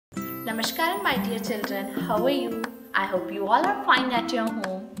Namaskaram, my dear children. How are you? I hope you all are fine at your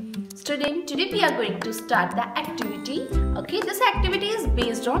home. Student, today we are going to start the activity. Okay, this activity is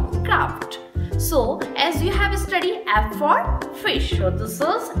based on craft. So, as you have studied F for fish. So, this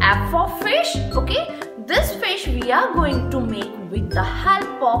is F for fish. Okay, this fish we are going to make with the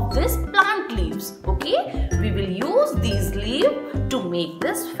help of this plant leaves. Okay, we will use these leaves to make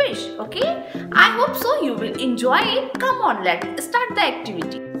this fish. Okay, I hope so you will enjoy it. Come on, let's start the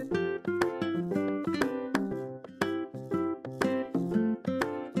activity.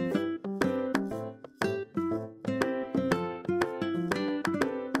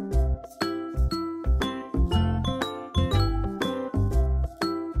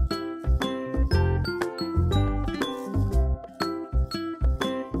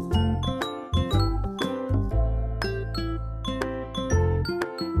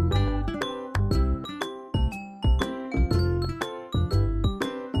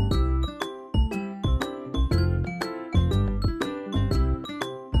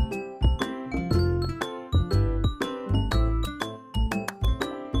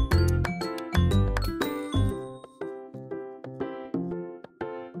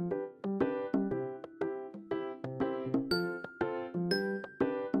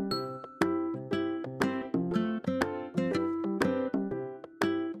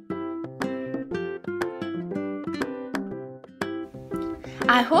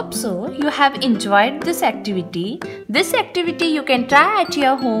 I hope so you have enjoyed this activity. This activity you can try at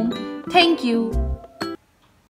your home. Thank you.